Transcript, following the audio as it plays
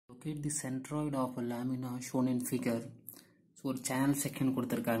Locate the centroid of a lamina shown in figure. So ஒரு channel section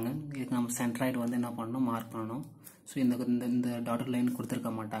கொடுத்திருக்காங்க. இதுக்கு நம்ம centroid வந்து என்ன பண்ணனும் மார்க் பண்ணனும். So இந்த dotted line கொடுத்திருக்க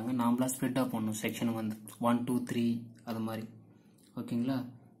மாட்டாங்க. நாமளா ஸ்ப்ளிட் அப் பண்ணனும் செக்ஷன் வந்து 1 2 3 அது மாதிரி. ஓகேங்களா?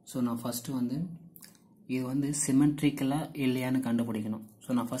 So நான் ஃபர்ஸ்ட் வந்து இது வந்து சிமெட்ரிக்கலா இல்லையான்னு கண்டுபிடிக்கணும்.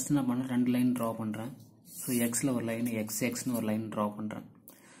 So நான் ஃபர்ஸ்ட் என்ன பண்ணேன் ரெண்டு லைன் டிரா பண்றேன். So x ல ஒரு லைன் x னு ஒரு லைன் டிரா பண்றேன்.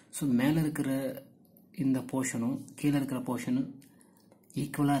 So மேல இருக்கிற இந்த போர்ஷனும் கீழ இருக்கிற போர்ஷனும்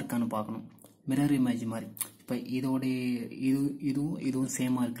ஈக்குவலா இருக்கான்னு பார்க்கணும். மிரர் இமேஜ் மாதிரி. இப்போ இதோட இதுவும்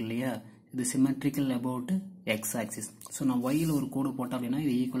சேமா இருக்கு இல்லையா? இது symmetrical about X axis. So நான் ஒய்ல ஒரு கோடு போட்டா அப்படின்னா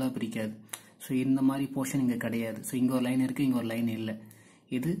இது ஈக்குவலா பிரிக்காது. ஸோ இந்த மாதிரி போர்ஷன் இங்க கிடையாது. ஸோ இங்க ஒரு லைன் இருக்கு, இங்க ஒரு லைன் இல்லை.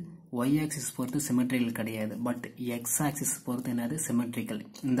 இது ஒய் ஆக்சிஸ் பொறுத்து சிமெட்ரிக்கல் கிடையாது. பட் எக்ஸ் ஆக்சிஸ் பொறுத்து என்னது சிமெட்ரிக்கல்.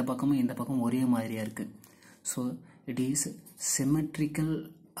 இந்த பக்கமும் இந்த பக்கம் ஒரே மாதிரியா இருக்கு. So it is symmetrical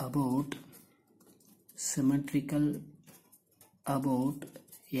about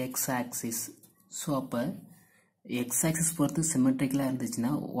x-axis. So அப்ப x-axis பொறுத்து சிமெட்ரிக்கலா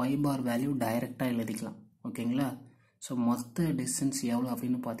இருந்துச்சுன்னா y bar வேல்யூ டைரக்டா எழுதிக்கலாம். ஓகேங்களா? ஸோ மொத்த டிஸ்டன்ஸ் எவ்வளோ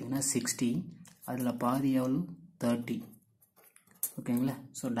அப்படின்னு பார்த்தீங்கன்னா 60. அதில் பாதி எவ்வளோ 30. ஓகேங்களா?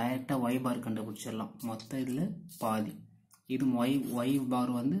 ஸோ டைரக்டா y bar கண்டுபிடிச்சிடலாம். மொத்த இதில் பாதி. இது y bar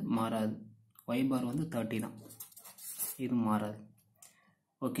வந்து மாறாது. y bar வந்து 30 தான். இது மாறாது.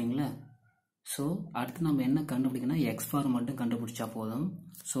 ஓகேங்களா? ஸோ அடுத்து நம்ம என்ன கண்டுபிடிக்கணும், எக்ஸ் பார் மட்டும் கண்டுபிடிச்சா போதும்.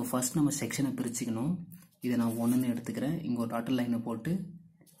 ஸோ ஃபர்ஸ்ட் நம்ம செக்ஷனை பிரிச்சுக்கணும். இதை நான் 1ன்னு எடுத்துக்கிறேன். இங்கே ஒரு டாட்டர் லைனை போட்டு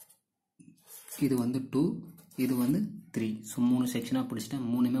இது வந்து 2, இது வந்து 3. ஸோ 3 செக்ஷனாக பிடிச்சிட்டேன்.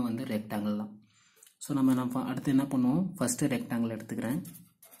 மூணுமே வந்து ரெக்டாங்கிள் தான். ஸோ நம்ம அடுத்து என்ன பண்ணுவோம், ஃபர்ஸ்ட் ரெக்டாங்கிள் எடுத்துக்கிறேன்.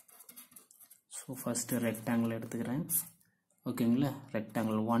 ஸோ ஃபர்ஸ்ட் ரெக்டாங்கிள் எடுத்துக்கிறேன். ஓகேங்களா?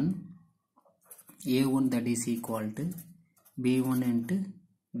 Rectangle 1 A1 that is equal to B1 into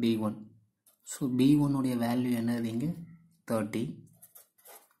D1. So B1 உடைய வேல்யூ என்னது இங்க 30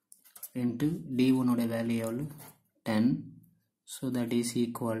 into D1 உடைய வேல்யூ எவ்வளவு 10. So that is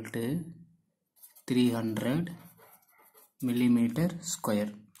equal to 300 millimeter square.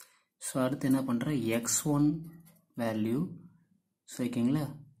 So அடுத்து என்ன பண்ற x1 வேல்யூ. ஸோ ஓகேங்களா?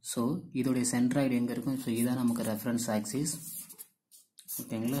 ஸோ இதோடைய சென்ட்ராய்டு எங்க இருக்கும்? ஸோ இதான் நமக்கு ரெஃபரன்ஸ் ஆக்சிஸ்.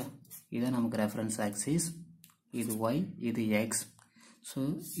 ஓகேங்களா? இதான் நமக்கு ரெஃபரன்ஸ் ஆக்சிஸ். இது y, இது x. ஸோ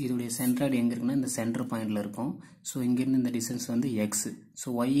இதோடைய சென்ட்ராய்டு எங்கே இருக்குன்னா இந்த சென்டர் பாயிண்டில் இருக்கும். ஸோ இங்கேருந்து இந்த டிஸ்டன்ஸ் வந்து எக்ஸ். ஸோ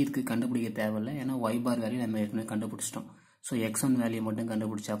ஒய் இதுக்கு கண்டுபிடிக்க தேவையில்லை, ஏன்னா ஒய் பார் வேல்யூ நம்ம ஏற்கனவே கண்டுபிடிச்சிட்டோம். ஸோ x1 வேல்யூ மட்டும்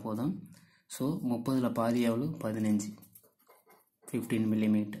கண்டுபிடிச்சா போதும். ஸோ 30ல் பாதி எவ்வளோ 15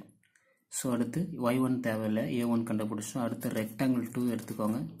 மில்லிமீட்டர். ஸோ அடுத்து y1 தேவையில்லை, A1 கண்டுபிடிச்சோம். அடுத்து ரெக்டாங்கிள் 2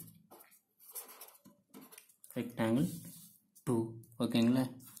 எடுத்துக்கோங்க. ரெக்டாங்கிள் 2. ஓகேங்களா?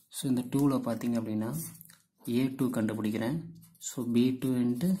 ஸோ இந்த 2ல் பார்த்தீங்க அப்படின்னா A2 கண்டுபிடிக்கிறேன். So B2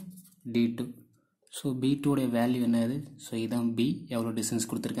 into D2. So B2 உடைய வேல்யூ என்னது? ஸோ இதான் B. எவ்வளோ டிஸ்டன்ஸ்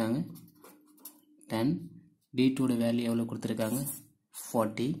கொடுத்துருக்காங்க 10. D2 உடைய வேல்யூ எவ்வளோ கொடுத்துருக்காங்க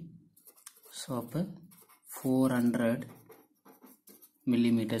 40. ஸோ அப்போ 400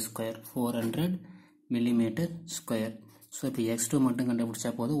 millimetre square. 400 millimetre square. So இப்போ x2 மட்டும்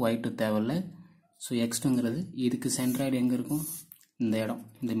கண்டுபிடிச்சா போதும், y2 தேவையில்லை. ஸோ x2ங்கிறது இதுக்கு சென்ட்ராய்டு எங்கே இருக்கும்? இந்த இடம்,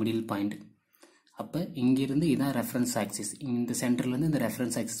 இந்த மிடில் பாயிண்ட். அப்போ இங்கிருந்து இதான் ரெஃபரன்ஸ் ஆக்சிஸ். இந்த சென்டர்லேருந்து இந்த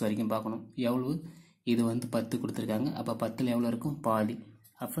ரெஃபரன்ஸ் ஆக்சிஸ் வரைக்கும் பார்க்கணும். எவ்வளவு? இது வந்து 10 கொடுத்துருக்காங்க. அப்போ 10ல் எவ்வளோ இருக்கும்? பாதி.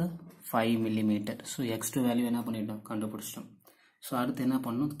 அப்போ 5 மில்லிமீட்டர். ஸோ x2 வேல்யூ என்ன பண்ணிட்டோம்? கண்டுபிடிச்சிட்டோம். ஸோ அடுத்து என்ன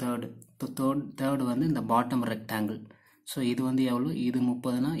பண்ணணும்? தேர்டு வந்து இந்த பாட்டம் ரெக்டாங்கிள். ஸோ இது வந்து எவ்வளோ? இது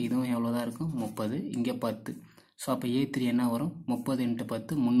 30னா இதுவும் எவ்வளோ தான் இருக்கும்? 30. இங்கே 10. ஸோ அப்போ A3 என்ன வரும்? 30 into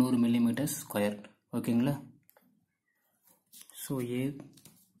 10 300 மில்லிமீட்டர் ஸ்கொயர். ஓகேங்களா? So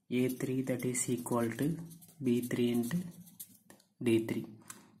A3 that is equal to B3 into D3.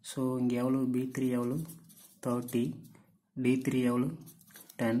 So இங்கே எவ்வளோ? B3 எவ்வளோ? 30. D3 எவ்வளோ?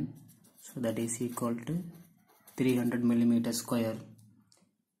 10. So that is equal to 300 millimeter square.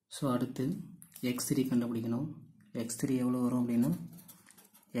 So அடுத்து x3 கண்டுபிடிக்கணும். x3 எவ்வளோ வரும் அப்படின்னா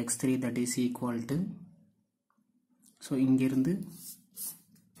x3 that is equal to, so இங்கிருந்து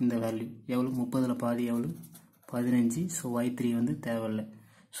இந்த வேல்யூ எவ்வளோ? 30ல் பாதி எவ்வளோ 15. ஸோ y3 வந்து தேவையில்லை.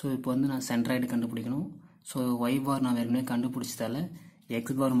 ஸோ இப்போ வந்து நான் சென்ட்ராய்டு கண்டுபிடிக்கணும். ஸோ y பார் நான் ஏற்கனவே கண்டுபிடிச்சதால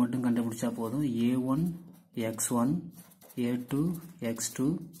x பார் மட்டும் கண்டுபிடிச்சா போதும். A1 x1, A2 x2,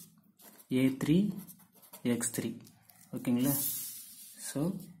 A3 x3. ஓகேங்களா? ஸோ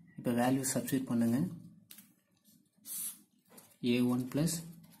இப்போ வேல்யூ சப்ஸ்டிட்யூட் பண்ணுங்க. A1 +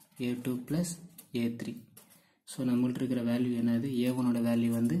 A2 + A3. ஸோ நம்மள்ட்ட இருக்கிற வேல்யூ என்னது? A1 ஓட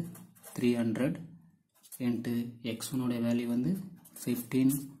வேல்யூ வந்து 300 into x1 ஓட வேல்யூ வந்து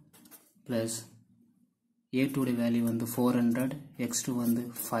 15 plus A2 உடைய வேல்யூ வந்து 400, x2 வந்து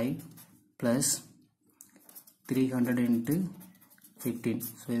 5 plus 300 into 15.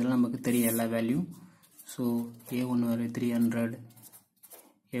 ஸோ இதெல்லாம் நமக்கு தெரியும் எல்லா value. So A1 value 300,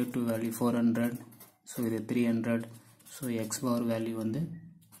 A2 value 400, so இது 300. ஸோ எக்ஸ் பார் வேல்யூ வந்து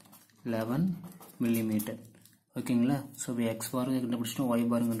 11 மில்லிமீட்டர். ஓகேங்களா? ஸோ இப்போ எக்ஸ் பார் கண்டுபிடிச்சிட்டோம், ஒய்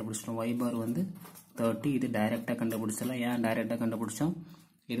பார் கண்டுபிடிச்சிட்டோம். ஒய் பார் வந்து 30. இது டைரெக்டாக கண்டுபிடிச்சிடலாம். ஏன் டைரெக்டாக கண்டுபிடிச்சோம்?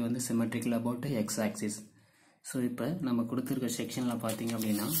 இது வந்து symmetrical about X axis. So இப்போ நம்ம கொடுத்துருக்க செக்ஷனில் பார்த்தீங்க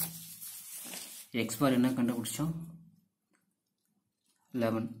அப்படின்னா எக்ஸ் பார் என்ன கண்டுபிடிச்சோம்?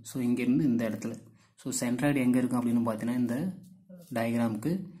 11. ஸோ இங்கேருந்து இந்த இடத்துல. ஸோ சென்ட்ராய்டு எங்கே இருக்கும் அப்படின்னு பார்த்தீங்கன்னா இந்த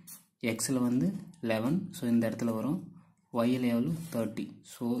டயக்ராமுக்கு எக்ஸில் வந்து 11. ஸோ இந்த இடத்துல வரும். ஒய்யில் எவ்வளோ 30.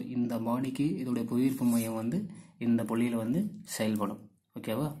 ஸோ இந்த பாடிக்கு இதோடைய புவியீர்ப்பு மையம் வந்து இந்த புள்ளியில் வந்து செயல்படும்.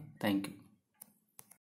 ஓகேவா? தேங்க்யூ.